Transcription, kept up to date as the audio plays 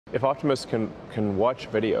If Optimus can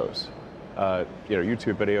watch videos,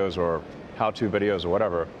 YouTube videos or how-to videos or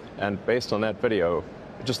whatever, and based on that video,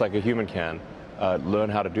 just like a human can, learn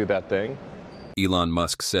how to do that thing. Elon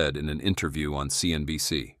Musk said in an interview on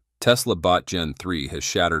CNBC, Tesla bot Gen 3 has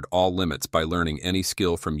shattered all limits by learning any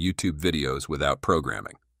skill from YouTube videos without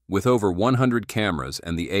programming. With over 100 cameras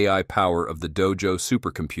and the AI power of the Dojo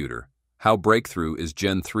supercomputer, how breakthrough is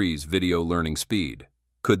Gen 3's video learning speed?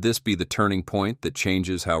 Could this be the turning point that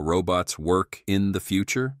changes how robots work in the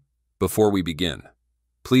future? Before we begin,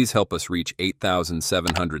 please help us reach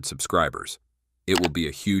 8,700 subscribers. It will be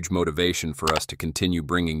a huge motivation for us to continue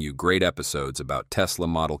bringing you great episodes about Tesla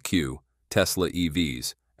Model Q, Tesla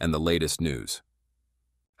EVs, and the latest news.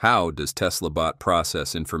 How does Tesla bot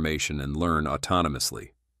process information and learn autonomously?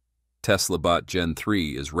 Tesla bot Gen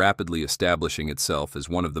 3 is rapidly establishing itself as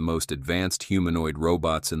one of the most advanced humanoid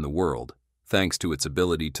robots in the world, thanks to its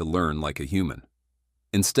ability to learn like a human.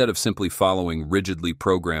 Instead of simply following rigidly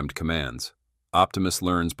programmed commands, Optimus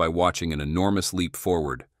learns by watching an enormous leap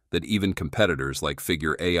forward that even competitors like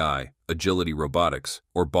Figure AI, Agility Robotics,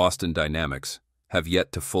 or Boston Dynamics have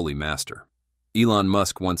yet to fully master. Elon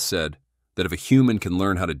Musk once said that if a human can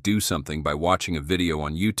learn how to do something by watching a video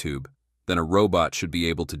on YouTube, then a robot should be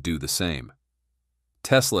able to do the same.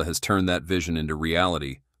 Tesla has turned that vision into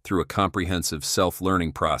reality through a comprehensive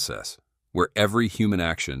self-learning process, where every human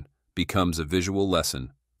action becomes a visual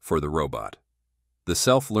lesson for the robot. The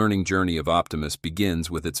self-learning journey of Optimus begins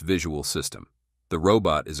with its visual system. The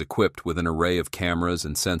robot is equipped with an array of cameras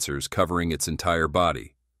and sensors covering its entire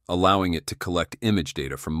body, allowing it to collect image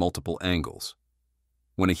data from multiple angles.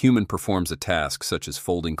 When a human performs a task such as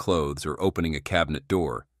folding clothes or opening a cabinet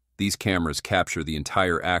door, these cameras capture the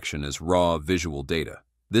entire action as raw visual data.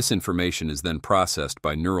 This information is then processed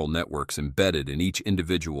by neural networks embedded in each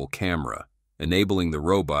individual camera, enabling the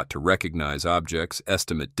robot to recognize objects,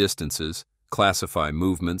 estimate distances, classify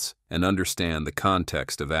movements, and understand the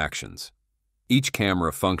context of actions. Each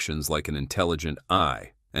camera functions like an intelligent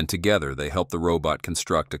eye, and together they help the robot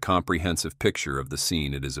construct a comprehensive picture of the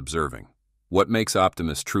scene it is observing. What makes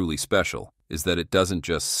Optimus truly special is that it doesn't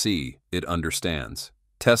just see, it understands.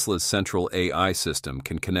 Tesla's central AI system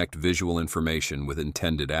can connect visual information with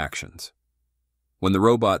intended actions. When the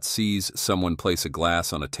robot sees someone place a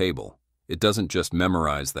glass on a table, it doesn't just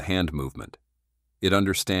memorize the hand movement. It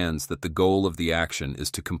understands that the goal of the action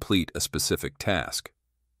is to complete a specific task.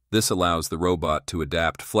 This allows the robot to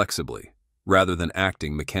adapt flexibly, rather than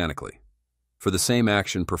acting mechanically. For the same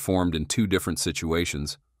action performed in two different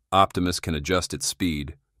situations, Optimus can adjust its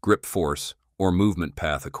speed, grip force, or movement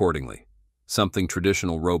path accordingly, something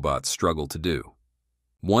traditional robots struggle to do.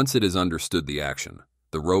 Once it has understood the action,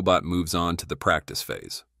 the robot moves on to the practice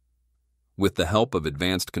phase. With the help of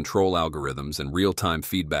advanced control algorithms and real-time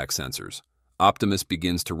feedback sensors, Optimus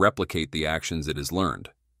begins to replicate the actions it has learned.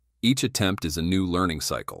 Each attempt is a new learning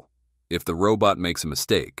cycle. If the robot makes a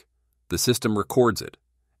mistake, the system records it,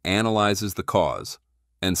 analyzes the cause,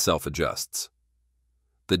 and self-adjusts.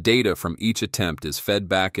 The data from each attempt is fed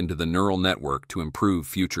back into the neural network to improve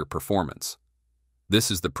future performance. This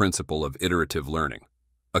is the principle of iterative learning,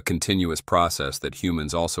 a continuous process that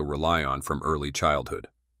humans also rely on from early childhood.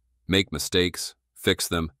 Make mistakes, fix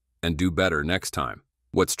them, and do better next time.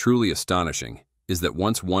 What's truly astonishing is that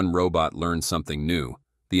once one robot learns something new,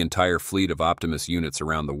 the entire fleet of Optimus units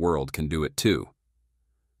around the world can do it too.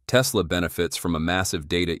 Tesla benefits from a massive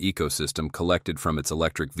data ecosystem collected from its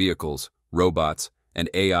electric vehicles, robots, and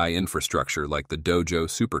AI infrastructure like the Dojo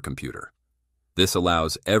supercomputer. This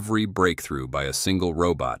allows every breakthrough by a single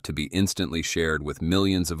robot to be instantly shared with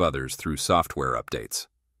millions of others through software updates.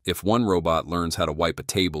 If one robot learns how to wipe a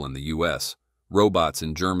table in the US, robots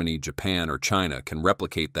in Germany, Japan, or China can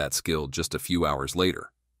replicate that skill just a few hours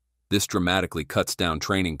later. This dramatically cuts down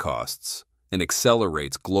training costs and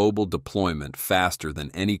accelerates global deployment faster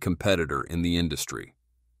than any competitor in the industry.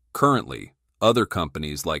 Currently, other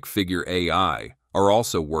companies like Figure AI are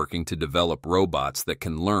also working to develop robots that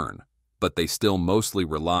can learn, but they still mostly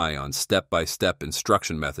rely on step-by-step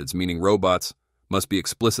instruction methods, meaning robots must be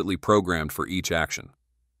explicitly programmed for each action.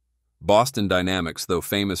 Boston Dynamics, though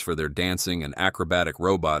famous for their dancing and acrobatic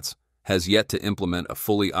robots, has yet to implement a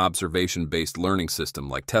fully observation-based learning system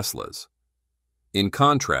like Tesla's. In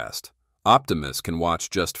contrast, Optimus can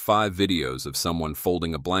watch just 5 videos of someone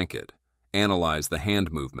folding a blanket, analyze the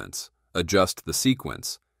hand movements, adjust the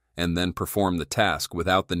sequence, and then perform the task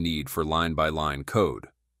without the need for line-by-line code.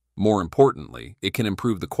 More importantly, it can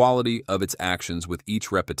improve the quality of its actions with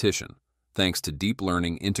each repetition, thanks to deep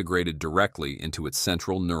learning integrated directly into its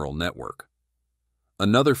central neural network.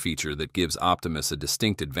 Another feature that gives Optimus a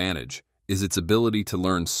distinct advantage is its ability to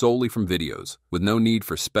learn solely from videos, with no need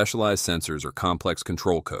for specialized sensors or complex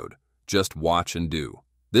control code. Just watch and do.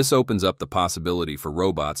 This opens up the possibility for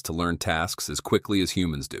robots to learn tasks as quickly as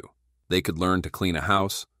humans do. They could learn to clean a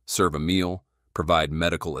house, serve a meal, provide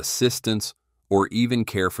medical assistance, or even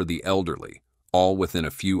care for the elderly, all within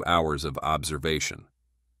a few hours of observation.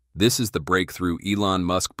 This is the breakthrough Elon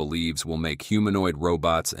Musk believes will make humanoid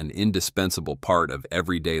robots an indispensable part of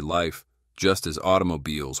everyday life, just as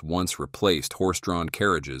automobiles once replaced horse-drawn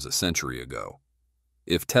carriages a century ago.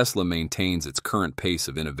 If Tesla maintains its current pace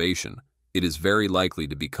of innovation, it is very likely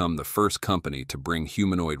to become the first company to bring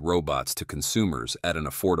humanoid robots to consumers at an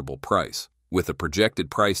affordable price. With a projected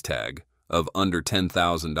price tag of under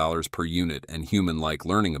 $10,000 per unit and human-like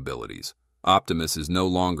learning abilities, Optimus is no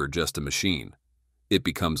longer just a machine. It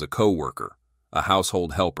becomes a co-worker, a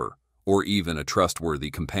household helper, or even a trustworthy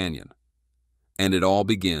companion. And it all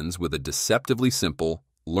begins with a deceptively simple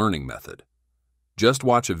learning method. Just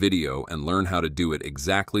watch a video and learn how to do it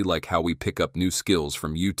exactly like how we pick up new skills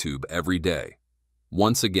from YouTube every day.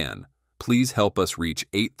 Once again, please help us reach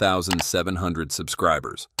 8,700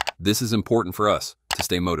 subscribers. This is important for us to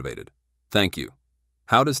stay motivated. Thank you.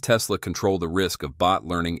 How does Tesla control the risk of bot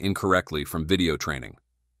learning incorrectly from video training?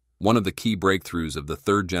 One of the key breakthroughs of the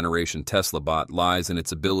third-generation Tesla bot lies in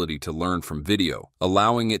its ability to learn from video,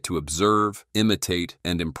 allowing it to observe, imitate,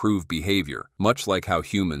 and improve behavior, much like how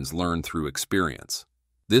humans learn through experience.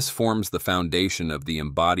 This forms the foundation of the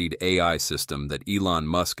embodied AI system that Elon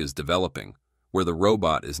Musk is developing, where the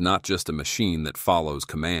robot is not just a machine that follows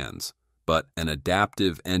commands, but an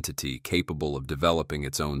adaptive entity capable of developing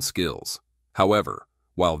its own skills. However,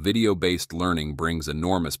 while video-based learning brings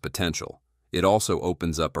enormous potential, it also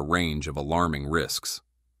opens up a range of alarming risks.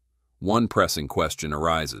 One pressing question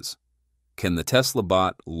arises: can the Tesla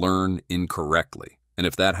bot learn incorrectly? And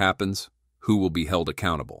if that happens, who will be held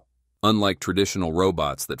accountable? Unlike traditional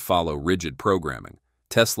robots that follow rigid programming,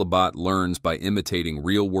 Tesla bot learns by imitating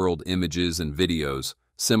real-world images and videos,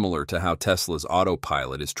 similar to how Tesla's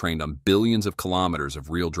autopilot is trained on billions of kilometers of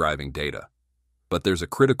real driving data. But there's a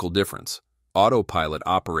critical difference. Autopilot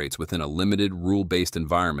operates within a limited, rule-based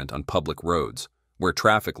environment on public roads, where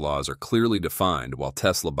traffic laws are clearly defined, while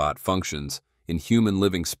Tesla bot functions in human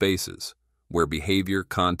living spaces, where behavior,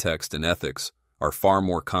 context, and ethics are far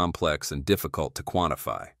more complex and difficult to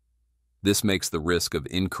quantify. This makes the risk of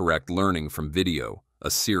incorrect learning from video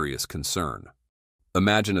a serious concern.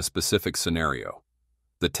 Imagine a specific scenario.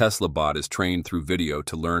 The Tesla bot is trained through video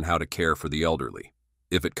to learn how to care for the elderly.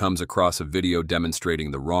 If it comes across a video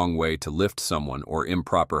demonstrating the wrong way to lift someone or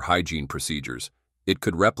improper hygiene procedures, it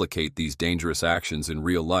could replicate these dangerous actions in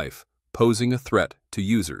real life, posing a threat to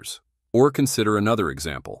users. Or consider another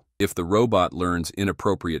example. If the robot learns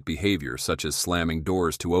inappropriate behavior such as slamming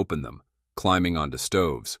doors to open them, climbing onto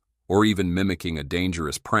stoves, or even mimicking a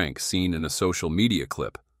dangerous prank seen in a social media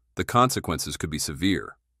clip, the consequences could be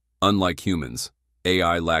severe. Unlike humans,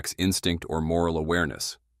 AI lacks instinct or moral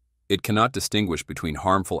awareness. It cannot distinguish between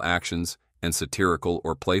harmful actions and satirical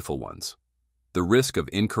or playful ones. The risk of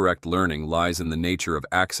incorrect learning lies in the nature of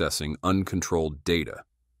accessing uncontrolled data.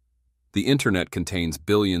 The internet contains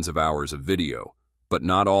billions of hours of video, but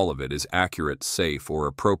not all of it is accurate, safe, or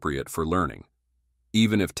appropriate for learning.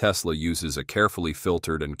 Even if Tesla uses a carefully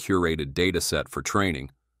filtered and curated dataset for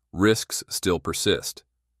training, risks still persist,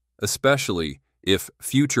 especially if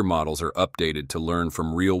future models are updated to learn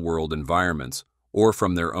from real-world environments or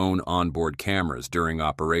from their own onboard cameras during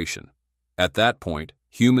operation. At that point,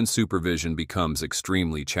 human supervision becomes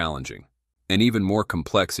extremely challenging. An even more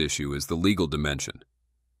complex issue is the legal dimension.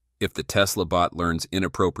 If the Tesla bot learns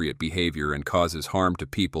inappropriate behavior and causes harm to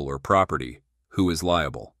people or property, who is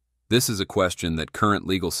liable? This is a question that current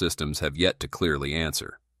legal systems have yet to clearly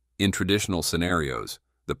answer. In traditional scenarios,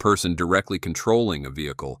 the person directly controlling a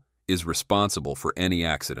vehicle is responsible for any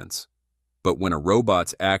accidents. But when a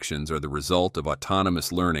robot's actions are the result of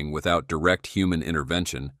autonomous learning without direct human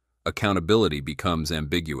intervention, accountability becomes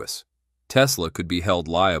ambiguous. Tesla could be held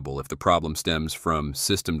liable if the problem stems from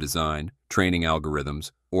system design, training algorithms,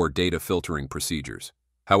 or data filtering procedures.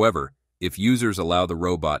 However, if users allow the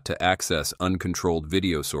robot to access uncontrolled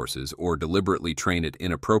video sources or deliberately train it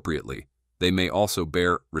inappropriately, they may also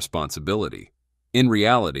bear responsibility. In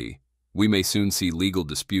reality, we may soon see legal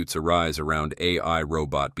disputes arise around AI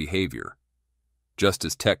robot behavior. Just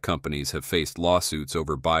as tech companies have faced lawsuits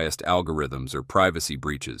over biased algorithms or privacy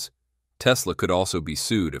breaches, Tesla could also be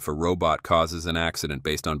sued if a robot causes an accident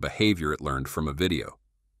based on behavior it learned from a video.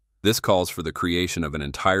 This calls for the creation of an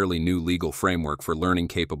entirely new legal framework for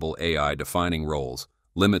learning-capable AI, defining roles,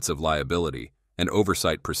 limits of liability, and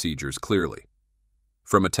oversight procedures clearly.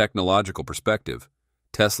 From a technological perspective,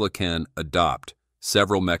 Tesla can adopt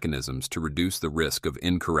several mechanisms to reduce the risk of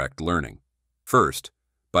incorrect learning. First,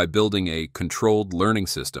 by building a controlled learning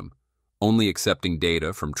system, only accepting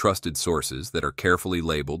data from trusted sources that are carefully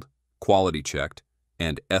labeled, quality-checked,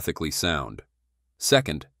 and ethically sound.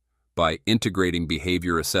 Second, by integrating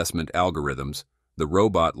behavior assessment algorithms, the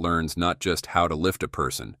robot learns not just how to lift a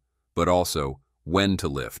person, but also when to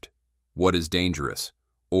lift, what is dangerous,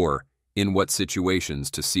 or in what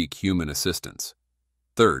situations to seek human assistance.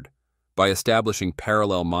 Third, by establishing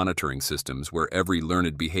parallel monitoring systems where every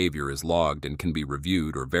learned behavior is logged and can be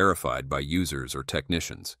reviewed or verified by users or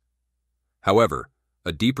technicians. However,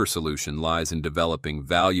 a deeper solution lies in developing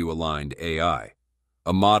value-aligned AI,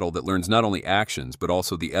 a model that learns not only actions but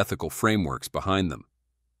also the ethical frameworks behind them.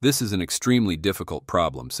 This is an extremely difficult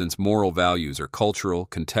problem since moral values are cultural,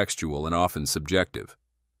 contextual, and often subjective.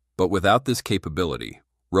 But without this capability,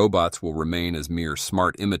 robots will remain as mere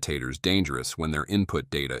smart imitators, dangerous when their input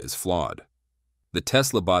data is flawed. The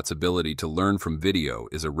Tesla bot's ability to learn from video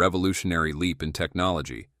is a revolutionary leap in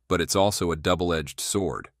technology, but it's also a double-edged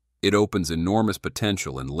sword. It opens enormous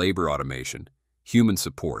potential in labor automation, human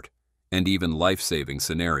support, and even life-saving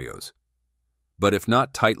scenarios. But if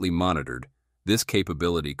not tightly monitored, this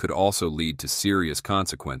capability could also lead to serious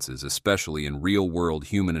consequences, especially in real-world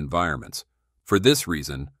human environments. For this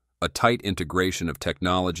reason, a tight integration of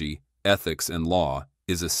technology, ethics, and law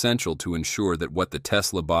is essential to ensure that what the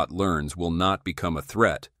Tesla bot learns will not become a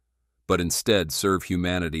threat, but instead serve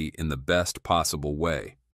humanity in the best possible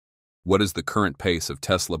way. What is the current pace of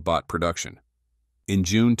Tesla bot production? In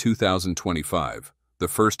June 2025, the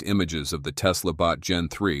first images of the Tesla bot Gen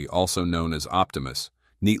 3, also known as Optimus,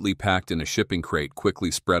 neatly packed in a shipping crate,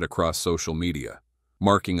 quickly spread across social media,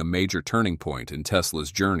 marking a major turning point in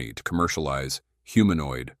Tesla's journey to commercialize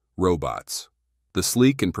humanoid robots. The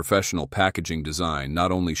sleek and professional packaging design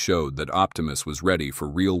not only showed that Optimus was ready for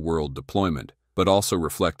real-world deployment, but also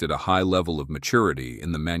reflected a high level of maturity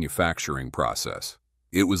in the manufacturing process.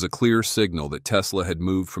 It was a clear signal that Tesla had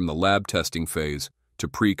moved from the lab testing phase to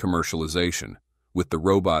pre-commercialization, with the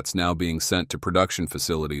robots now being sent to production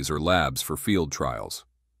facilities or labs for field trials.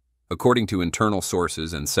 According to internal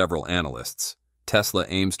sources and several analysts, Tesla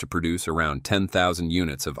aims to produce around 10,000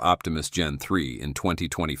 units of Optimus Gen 3 in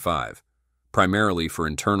 2025, primarily for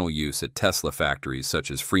internal use at Tesla factories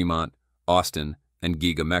such as Fremont, Austin, and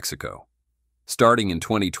Giga, Mexico. Starting in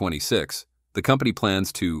 2026, the company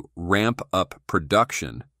plans to ramp up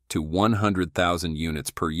production to 100,000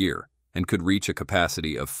 units per year and could reach a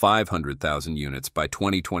capacity of 500,000 units by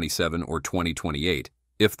 2027 or 2028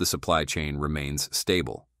 if the supply chain remains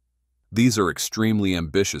stable. These are extremely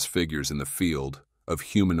ambitious figures in the field of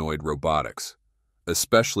humanoid robotics,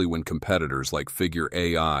 especially when competitors like Figure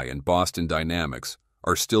AI and Boston Dynamics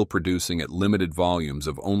are still producing at limited volumes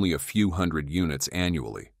of only a few hundred units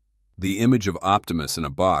annually. The image of Optimus in a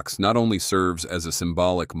box not only serves as a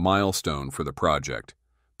symbolic milestone for the project,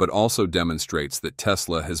 but also demonstrates that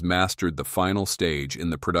Tesla has mastered the final stage in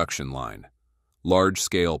the production line: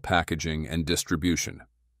 large-scale packaging and distribution.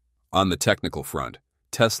 On the technical front,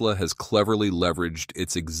 Tesla has cleverly leveraged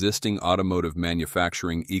its existing automotive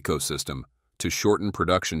manufacturing ecosystem to shorten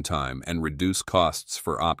production time and reduce costs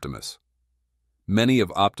for Optimus. Many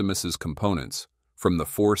of Optimus's components, from the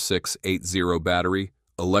 4680 battery,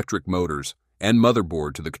 electric motors, and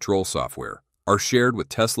motherboard to the control software, are shared with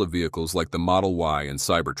Tesla vehicles like the Model Y and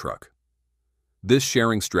Cybertruck. This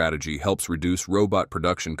sharing strategy helps reduce robot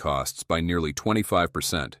production costs by nearly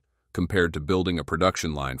 25% compared to building a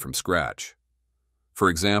production line from scratch. For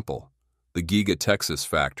example, the Giga Texas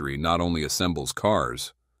factory not only assembles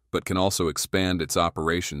cars, but can also expand its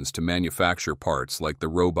operations to manufacture parts like the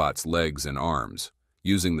robot's legs and arms,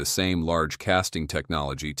 using the same large casting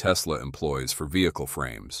technology Tesla employs for vehicle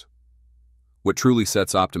frames. What truly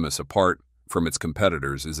sets Optimus apart from its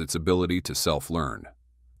competitors is its ability to self-learn.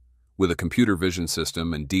 With a computer vision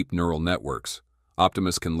system and deep neural networks,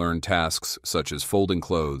 Optimus can learn tasks such as folding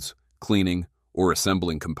clothes, cleaning, or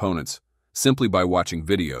assembling components simply by watching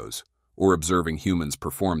videos or observing humans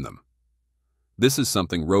perform them. This is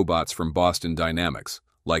something robots from Boston Dynamics,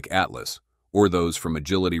 like Atlas, or those from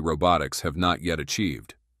Agility Robotics have not yet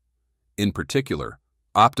achieved. In particular,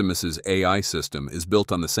 Optimus's AI system is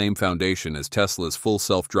built on the same foundation as Tesla's full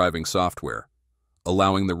self-driving software,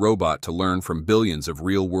 allowing the robot to learn from billions of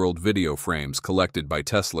real-world video frames collected by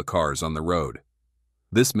Tesla cars on the road.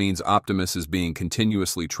 This means Optimus is being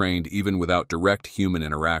continuously trained even without direct human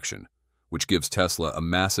interaction, which gives Tesla a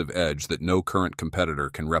massive edge that no current competitor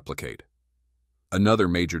can replicate. Another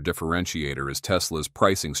major differentiator is Tesla's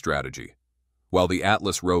pricing strategy. While the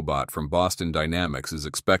Atlas robot from Boston Dynamics is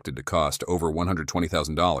expected to cost over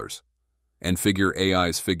 $120,000, and Figure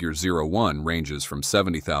AI's Figure 01 ranges from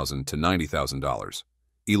 $70,000 to $90,000.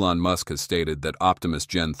 Elon Musk has stated that Optimus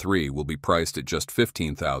Gen 3 will be priced at just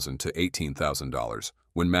 $15,000 to $18,000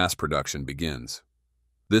 when mass production begins.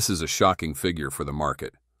 This is a shocking figure for the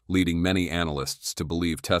market, leading many analysts to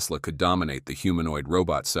believe Tesla could dominate the humanoid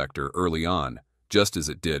robot sector early on, just as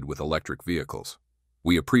it did with electric vehicles.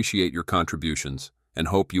 We appreciate your contributions and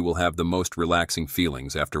hope you will have the most relaxing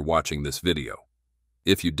feelings after watching this video.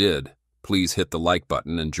 If you did, please hit the like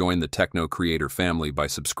button and join the Techno Creator family by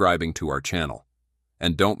subscribing to our channel.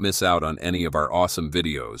 And don't miss out on any of our awesome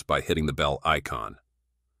videos by hitting the bell icon.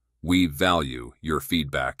 We value your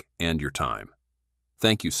feedback and your time.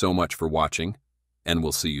 Thank you so much for watching, and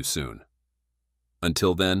we'll see you soon.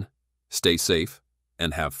 Until then, stay safe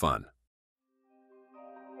and have fun.